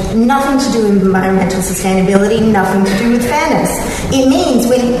change, nothing to do with environmental sustainability, nothing to do with fairness. It means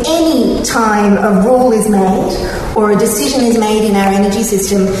when any time a rule is made or a decision is made in our energy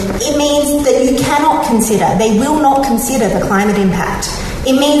system, it means that you cannot consider, they will not consider the climate impact.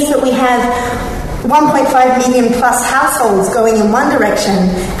 It means that we have 1.5 million plus households going in one direction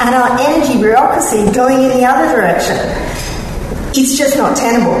and our energy bureaucracy going in the other direction. It's just not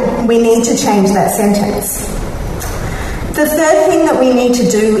tenable. We need to change that sentence. The third thing that we need to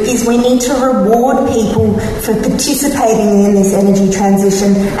do is we need to reward people for participating in this energy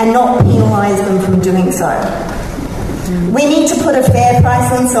transition and not penalise them from doing so. We need to put a fair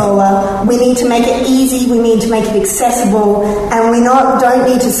price on solar, we need to make it easy, we need to make it accessible, and we don't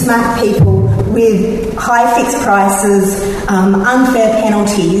need to smack people with high fixed prices, unfair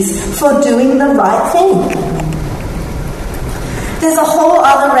penalties for doing the right thing. There's a whole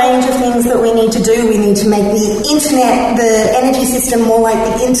other range of things that we need to do. We need to make the energy system more like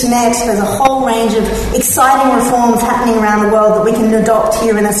the internet. There's a whole range of exciting reforms happening around the world that we can adopt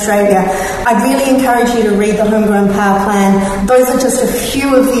here in Australia. I really encourage you to read the Homegrown Power Plan. Those are just a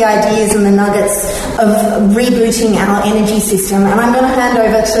few of the ideas and the nuggets of rebooting our energy system. And I'm going to hand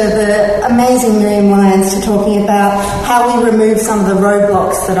over to the amazing Miriam Lyons to talking about how we remove some of the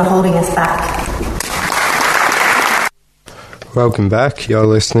roadblocks that are holding us back. Welcome back. You're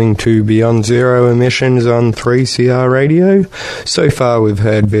listening to Beyond Zero Emissions on 3CR Radio. So far we've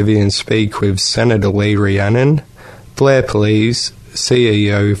heard Vivian speak with Senator Lee Rhiannon, Blair Palese,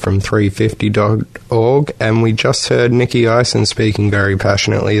 CEO from 350.org, and we just heard Nikki Eisen speaking very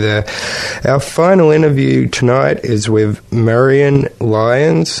passionately there. Our final interview tonight is with Miriam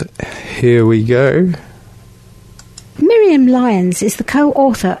Lyons. Here we go. Miriam Lyons is the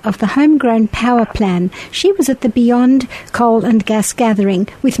co-author of the Homegrown Power Plan. She was at the Beyond Coal and Gas Gathering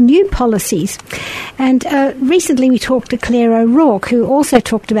with new policies. And recently we talked to Claire O'Rourke, who also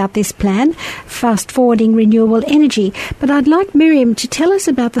talked about this plan, fast-forwarding renewable energy. But I'd like Miriam to tell us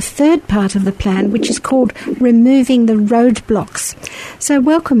about the third part of the plan, which is called Removing the Roadblocks. So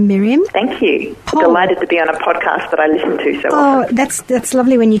welcome, Miriam. Thank you. Delighted to be on a podcast that I listen to so often. Oh, that's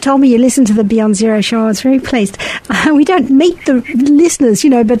lovely. When you told me you listened to the Beyond Zero show, I was very pleased. We don't meet the listeners,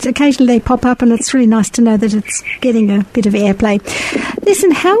 but occasionally they pop up, and it's really nice to know that it's getting a bit of airplay.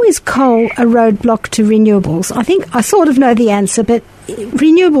 Listen, how is coal a roadblock to renewables? I think I sort of know the answer, but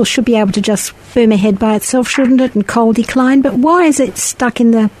renewables should be able to just boom ahead by itself, shouldn't it, and coal decline? But why is it stuck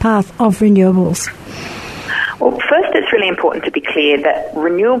in the path of renewables? Well, first, it's really important to be clear that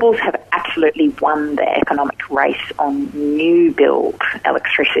renewables have absolutely won the economic race on new build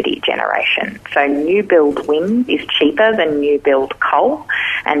electricity generation. So new build wind is cheaper than new build coal,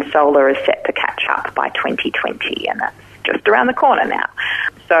 and solar is set to catch up by 2020, and that's just around the corner now.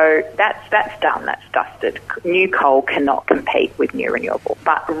 So that's done, that's dusted. New coal cannot compete with new renewable.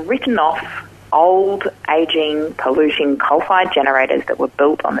 But written off old, ageing, polluting coal-fired generators that were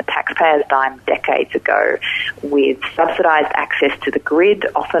built on the taxpayer's dime decades ago with subsidised access to the grid,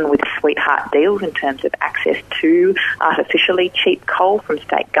 often with sweetheart deals in terms of access to artificially cheap coal from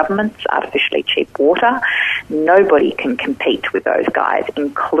state governments, artificially cheap water. Nobody can compete with those guys,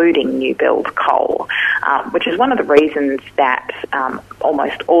 including new build coal, which is one of the reasons that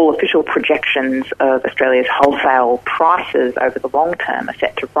almost all official projections of Australia's wholesale prices over the long term are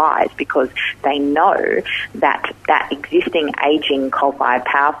set to rise, because they know that that existing ageing coal-fired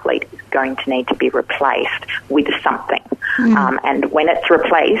power fleet is going to need to be replaced with something. And when it's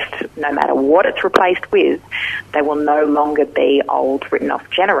replaced, no matter what it's replaced with, they will no longer be old written-off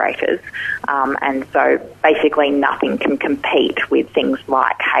generators. And so basically nothing can compete with things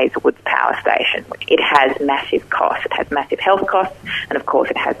like Hazelwood's power station. It has massive costs. It has massive health costs, and of course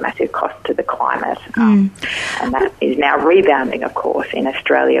it has massive costs to the climate. And that is now rebounding, of course, in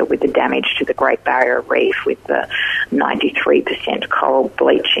Australia with the damage to the Great Barrier Reef, with the 93% coral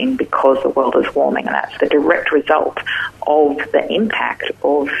bleaching because the world is warming, and that's the direct result of the impact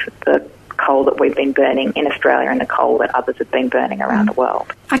of the coal that we've been burning in Australia and the coal that others have been burning around the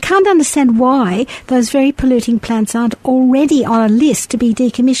world. I can't understand why those very polluting plants aren't already on a list to be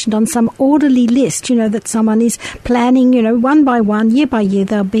decommissioned, on some orderly list, that someone is planning, one by one, year by year,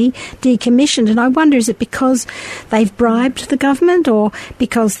 they'll be decommissioned. And I wonder, is it because they've bribed the government, or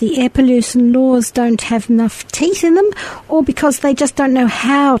because the air pollution laws don't have enough teeth in them, or because they just don't know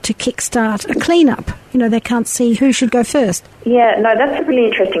how to kickstart a clean-up? They can't see who should go first. Yeah, no, that's a really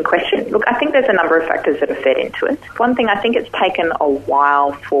interesting question. Look, I think there's a number of factors that have fed into it. One thing, I think it's taken a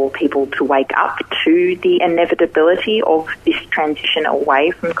while for people to wake up to the inevitability of this transition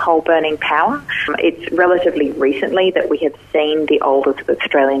away from coal-burning power. It's relatively recently that we have seen the oldest of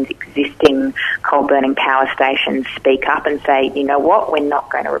Australians' existing coal-burning power stations speak up and say, you know what, we're not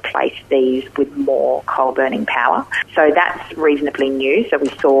going to replace these with more coal-burning power. So that's reasonably new. So we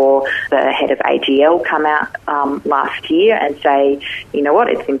saw the head of AGL come out last year and say, you know what,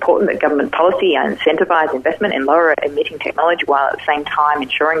 it's important that government policy incentivise investment in lower emitting technology while at the same time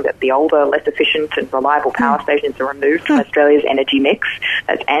ensuring that the older, less efficient and reliable power stations are removed from Australia's energy mix.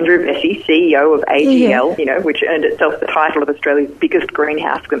 That's Andrew Vesey, CEO of AGL, you know, which earned itself the title of Australia's biggest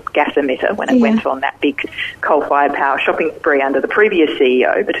greenhouse gas emitter when it went on that big coal-fired power shopping spree under the previous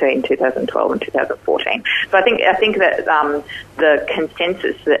CEO between 2012 and 2014. So I think that the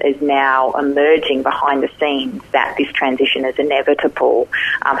consensus that is now emerging behind the scenes that this transition is inevitable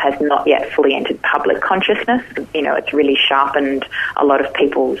has not yet fully entered public consciousness. You know, it's really sharpened a lot of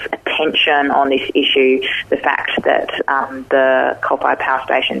people's attention on this issue. The fact that the coal-fired power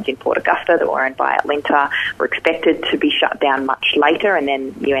stations in Port Augusta that were owned by Atlanta were expected to be shut down much later, and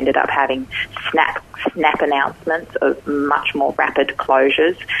then you ended up having snap announcements of much more rapid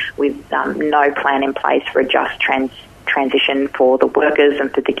closures with no plan in place for a just transition for the workers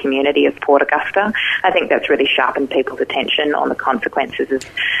and for the community of Port Augusta. I think that's really sharpened people's attention on the consequences of,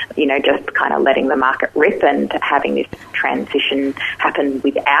 you know, just kind of letting the market rip and having this transition happen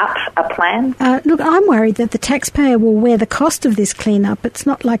without a plan. Look, I'm worried that the taxpayer will wear the cost of this clean-up. It's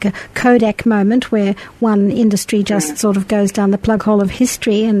not like a Kodak moment where one industry just sort of goes down the plug hole of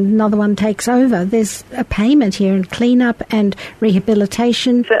history and another one takes over. There's a payment here in clean-up and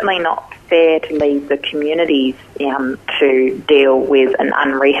rehabilitation. Certainly not fair to leave the communities to deal with an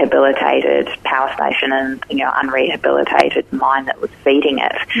unrehabilitated power station and, you know, unrehabilitated mine that was feeding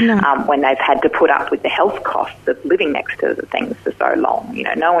it when they've had to put up with the health costs of living next to the things for so long. You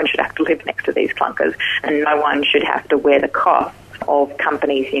know, no one should have to live next to these clunkers, and no one should have to wear the cost of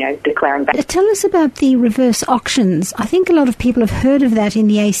companies, you know, declaring back. Tell us about the reverse auctions. I think a lot of people have heard of that in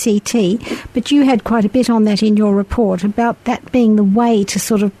the ACT, but you had quite a bit on that in your report about that being the way to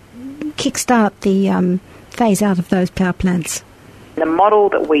sort of kickstart the phase out of those power plants. The model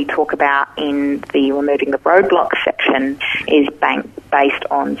that we talk about in the Removing the Roadblocks section is based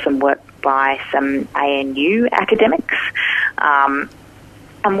on some work by some ANU academics.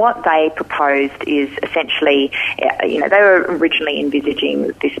 And what they proposed is essentially, you know, they were originally envisaging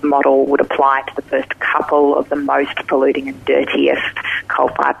that this model would apply to the first couple of the most polluting and dirtiest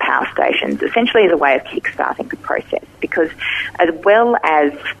coal-fired power stations, essentially as a way of kickstarting the process. Because as well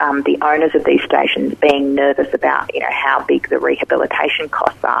as the owners of these stations being nervous about, you know, how big the rehabilitation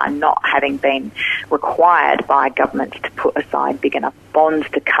costs are, and not having been required by governments to put aside big enough bonds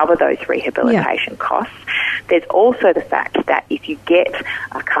to cover those rehabilitation costs, there's also the fact that if you get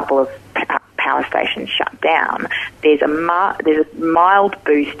a couple of power stations shut down, there's a mild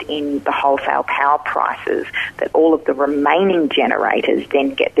boost in the wholesale power prices that all of the remaining generators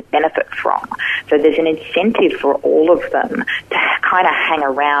then get the benefit from. So there's an incentive for all of them to kind of hang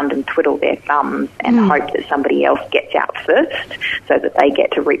around and twiddle their thumbs and hope that somebody else gets out first so that they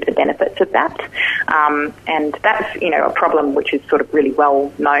get to reap the benefits of that. And that's, you know, a problem which is sort of really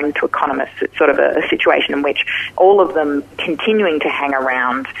well known to economists. It's sort of a situation in which all of them continuing to hang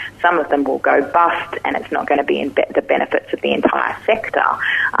around, some of them will go bust and it's not going to be in the benefits of the entire sector,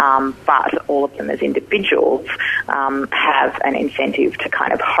 but all of them as individuals have an incentive to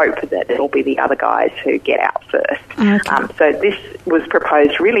kind of hope that it'll be the other guys who get out first. Okay. So this was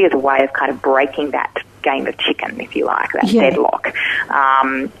proposed really as a way of kind of breaking that game of chicken, if you like, that deadlock,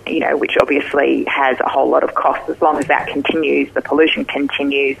 you know, which obviously has a whole lot of costs. As long as that continues, the pollution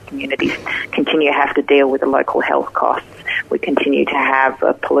continues, communities continue to have to deal with the local health costs, we continue to have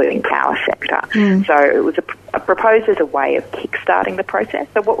a polluting power sector. So it was proposed as a way of kickstarting the process.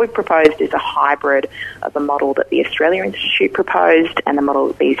 So what we've proposed is a hybrid of the model that the Australia Institute proposed and the model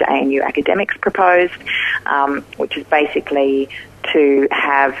that these ANU academics proposed, which is basically to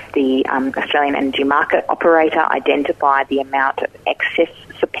have the Australian Energy Market Operator identify the amount of excess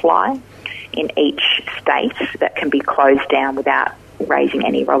supply in each state that can be closed down without raising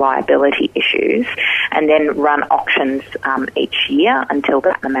any reliability issues, and then run auctions each year until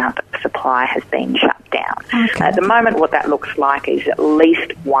that amount of supply has been shut down. Okay. At the moment, what that looks like is at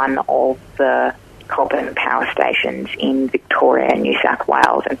least one of the coal-burning power stations in Victoria, New South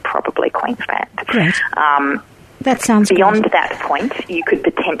Wales, and probably Queensland. That sounds beyond good. that point, you could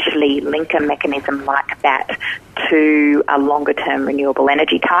potentially link a mechanism like that to a longer-term renewable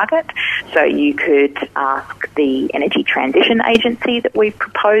energy target. So you could ask the Energy Transition Agency that we've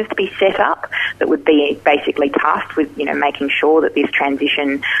proposed be set up, that would be basically tasked with, making sure that this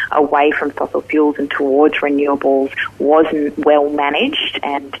transition away from fossil fuels and towards renewables wasn't well managed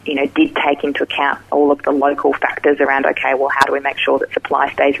and, did take into account all of the local factors around, okay, well, how do we make sure that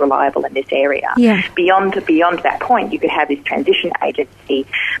supply stays reliable in this area? Yeah. Beyond that point, you could have this transition agency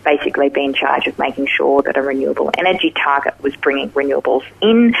basically be in charge of making sure that a renewable energy target was bringing renewables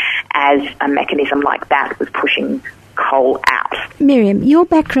in, as a mechanism like that was pushing coal out. Miriam, your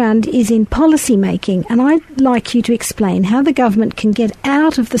background is in policy making, and I'd like you to explain how the government can get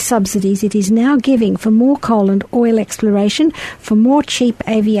out of the subsidies it is now giving for more coal and oil exploration, for more cheap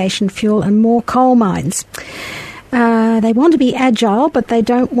aviation fuel and more coal mines. They want to be agile, but they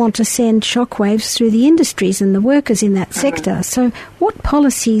don't want to send shockwaves through the industries and the workers in that sector. So what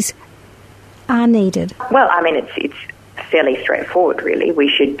policies are needed? Well, I mean, it's fairly straightforward, really. We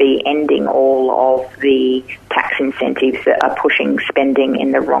should be ending all of the tax incentives that are pushing spending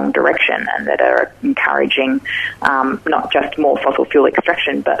in the wrong direction and that are encouraging not just more fossil fuel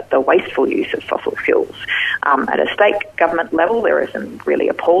extraction, but the wasteful use of fossil fuels. At a state government level, there are some really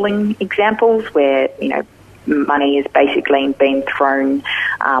appalling examples where, money is basically being thrown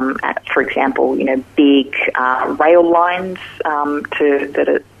at, for example, big rail lines that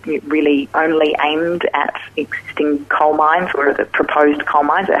are really only aimed at existing coal mines or the proposed coal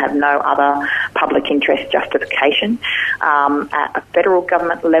mines that have no other public interest justification. At a federal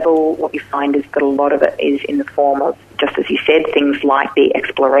government level, what you find is that a lot of it is in the form of, just as you said, things like the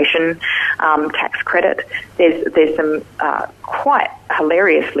exploration tax credit. There's some quite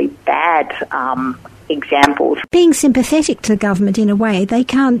hilariously bad examples. Being sympathetic to the government in a way, they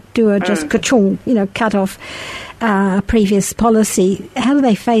can't do a just ka-chung, cut off previous policy. How do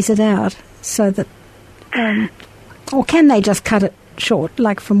they phase it out so that, or can they just cut it short,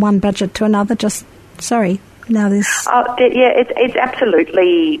 like from one budget to another? Now this. It's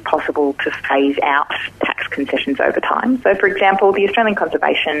absolutely possible to phase out tax concessions over time. So, for example, the Australian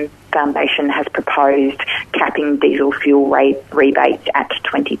Conservation Foundation has proposed capping diesel fuel rebates at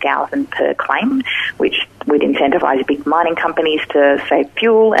 $20,000 per claim, which would incentivise big mining companies to save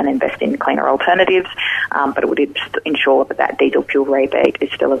fuel and invest in cleaner alternatives, but it would ensure that diesel fuel rebate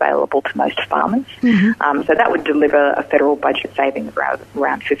is still available to most farmers. Mm-hmm. So that would deliver a federal budget saving of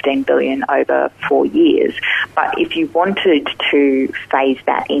around $15 billion over 4 years. But if you wanted to phase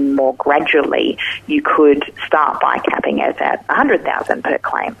that in more gradually, you could start by capping it at $100,000 per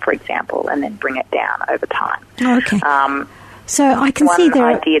claim, for example, and then bring it down over time. Okay. So I can see there.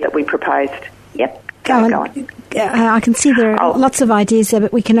 One idea that we proposed. Yep. Go on. I can see there are lots of ideas there,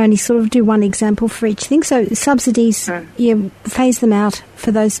 but we can only sort of do one example for each thing. So subsidies, you phase them out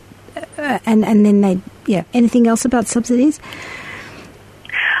for those, and then anything else about subsidies?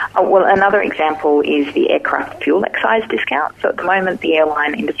 Well, another example is the aircraft fuel excise discount. So at the moment, the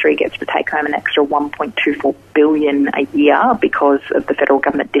airline industry gets to take home an extra $1.24 billion a year because of the federal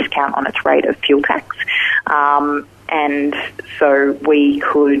government discount on its rate of fuel tax. And so we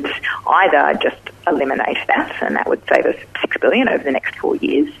could either just eliminate that, and that would save us $6 billion over the next 4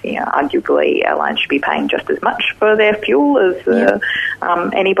 years. Arguably, airlines should be paying just as much for their fuel as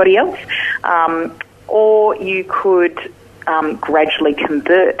anybody else. Or you could gradually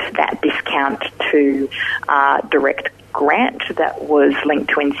convert that discount to direct grant that was linked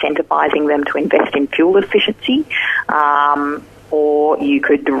to incentivising them to invest in fuel efficiency. Or you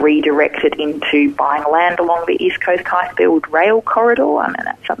could redirect it into buying land along the East Coast high-speed rail corridor. I mean,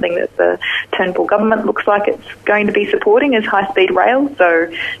 that's something that the Turnbull government looks like it's going to be supporting, is high-speed rail.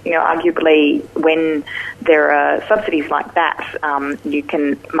 So, arguably, when there are subsidies like that, you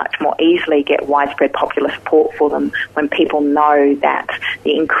can much more easily get widespread popular support for them when people know that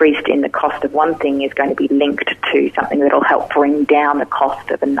the increase in the cost of one thing is going to be linked to something that will help bring down the cost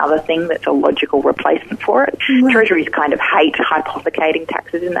of another thing that's a logical replacement for it. Right. Treasuries kind of hate hypothecating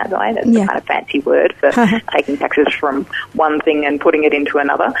taxes in that way. That's a kind of fancy word for taking taxes from one thing and putting it into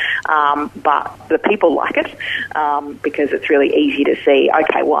another. But the people like it because it's really easy to see,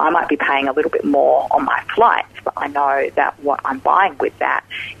 okay, well, I might be paying a little bit more on my flights, but I know that what I'm buying with that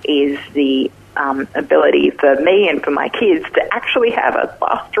is the ability for me and for my kids to actually have a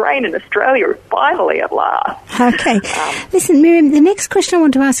fast train in Australia finally at last. Okay. Listen, Miriam, the next question I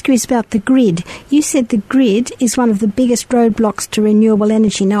want to ask you is about the grid. You said the grid is one of the biggest roadblocks to renewable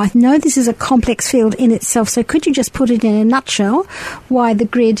energy. Now, I know this is a complex field in itself, so could you just put it in a nutshell why the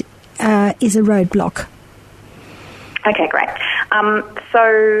grid is a roadblock? Okay, great.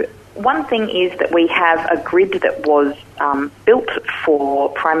 So one thing is that we have a grid that was built for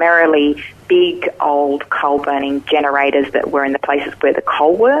primarily big old coal-burning generators that were in the places where the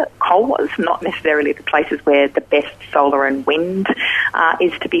coal was, not necessarily the places where the best solar and wind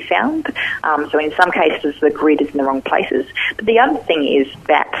is to be found. So in some cases, the grid is in the wrong places. But the other thing is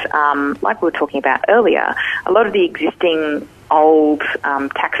that, like we were talking about earlier, a lot of the existing old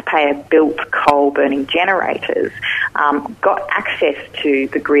taxpayer-built coal-burning generators got access to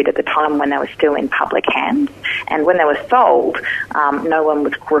the grid at the time when they were still in public hands, and when they were sold, no one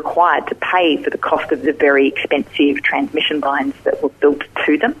was required to pay for the cost of the very expensive transmission lines that were built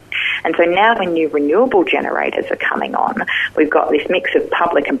to them. And so now when new renewable generators are coming on, we've got this mix of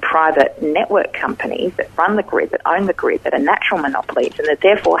public and private network companies that run the grid, that own the grid, that are natural monopolies, and that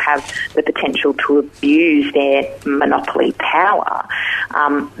therefore have the potential to abuse their monopoly power.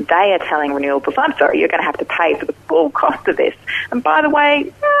 They are telling renewables, I'm sorry, you're going to have to pay for the full cost of this. And by the way,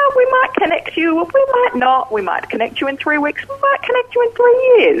 we might connect you, we might not. We might connect you in 3 weeks, we might connect you in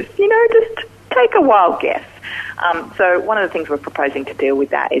 3 years. Just take a wild guess. So one of the things we're proposing to deal with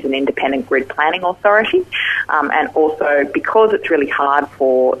that is an independent grid planning authority. And also, because it's really hard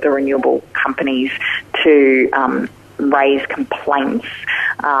for the renewable companies to raise complaints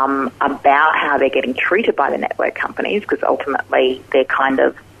about how they're getting treated by the network companies, because ultimately they're kind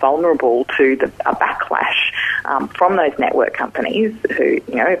of vulnerable to a backlash from those network companies who,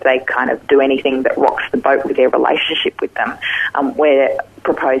 if they kind of do anything that rocks the boat with their relationship with them. We're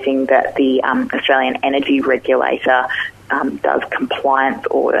proposing that the Australian Energy Regulator does compliance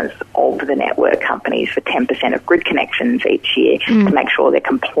audits of the network companies for 10% of grid connections each year to make sure they're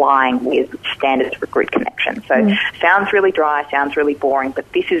complying with standards for grid connection. So sounds really dry, sounds really boring, but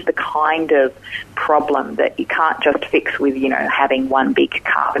this is the kind of problem that you can't just fix with, having one big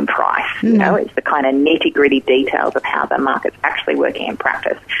carbon price. It's the kind of nitty-gritty details of how the market's actually working in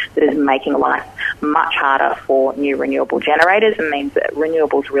practice that is making life much harder for new renewable generators and means that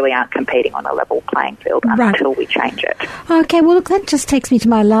renewables really aren't competing on a level playing field until we change it. Okay, well, look, that just takes me to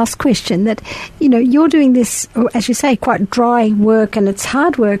my last question, that, you're doing this, as you say, quite dry work, and it's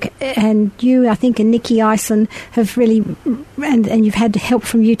hard work, and you, I think, and Nikki Eisen have really, and you've had help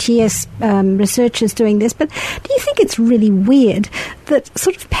from UTS researchers doing this, but do you think it's really weird that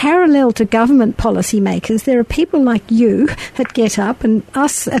sort of parallel to government policymakers, there are people like you that get up, and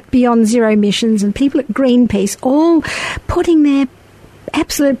us at Beyond Zero Emissions, and people at Greenpeace, all putting their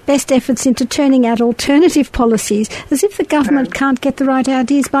absolute best efforts into turning out alternative policies, as if the government can't get the right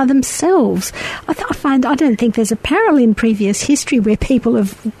ideas by themselves. I don't think there's a parallel in previous history where people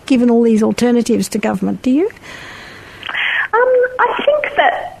have given all these alternatives to government. Do you? I think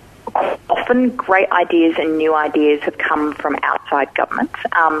that often great ideas and new ideas have come from outside government,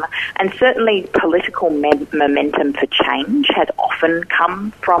 and certainly political momentum for change has often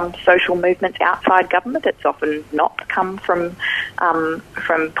come from social movements outside government. It's often not come from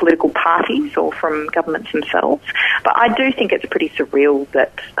political parties or from governments themselves. But I do think it's pretty surreal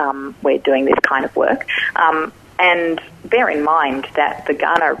that we're doing this kind of work. And bear in mind that the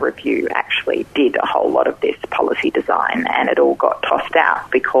Garner Review actually did a whole lot of this policy design, and it all got tossed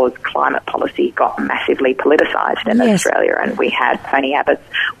out because climate policy got massively politicised in Australia, and we had Tony Abbott's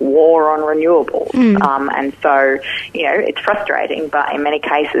war on renewables. And so, it's frustrating, but in many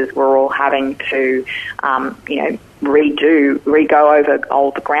cases we're all having to, re-go over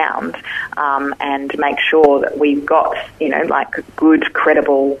old ground, and make sure that we've got, good,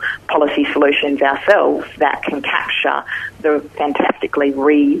 credible policy solutions ourselves that can capture the fantastically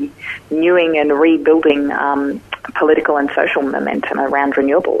renewing and rebuilding political and social momentum around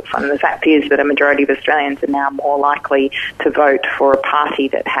renewables. And the fact is that a majority of Australians are now more likely to vote for a party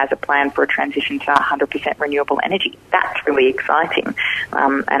that has a plan for a transition to 100% renewable energy. That's really exciting,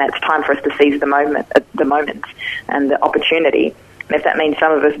 and it's time for us to seize the moment and the opportunity. And if that means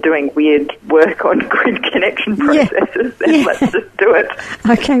some of us doing weird work on grid connection processes, then let's just do it.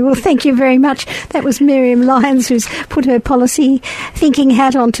 Okay, well, thank you very much. That was Miriam Lyons, who's put her policy thinking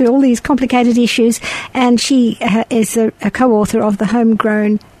hat onto all these complicated issues, and she is a co-author of the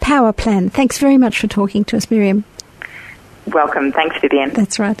Homegrown Power Plan. Thanks very much for talking to us, Miriam. Welcome. Thanks, Vivian.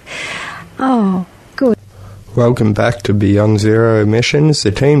 That's right. Oh, good. Welcome back to Beyond Zero Emissions.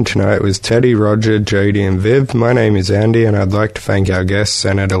 The team tonight was Teddy, Roger, Jody and Viv. My name is Andy, and I'd like to thank our guests,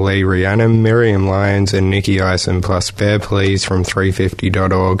 Senator Lee Rhiannon, Miriam Lyons and Nikki Eisen, plus Bear Please from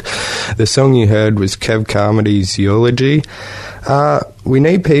 350.org. The song you heard was Kev Carmody's Eulogy. We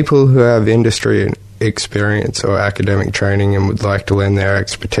need people who have industry experience or academic training and would like to lend their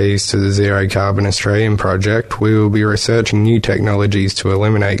expertise to the Zero Carbon Australian project, we will be researching new technologies to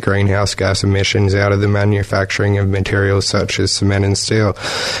eliminate greenhouse gas emissions out of the manufacturing of materials such as cement and steel.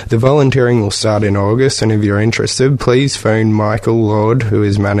 The volunteering will start in August, and if you're interested, please phone Michael Lord, who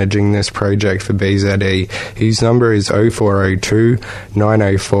is managing this project for BZE. His number is 0402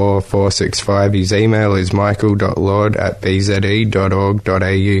 904 465. His email is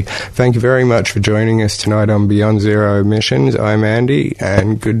michael.lord@bze.org.au. Thank you very much for joining us tonight on Beyond Zero Emissions. I'm Andy,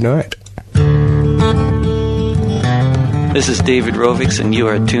 and good night. This is David Rovics, and you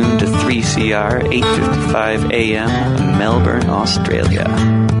are tuned to 3CR 8:55 AM, Melbourne, Australia.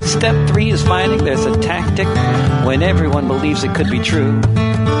 Step 3 is finding there's a tactic when everyone believes it could be true.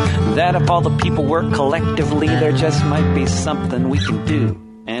 That if all the people work collectively, there just might be something we can do,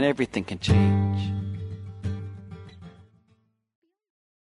 and everything can change.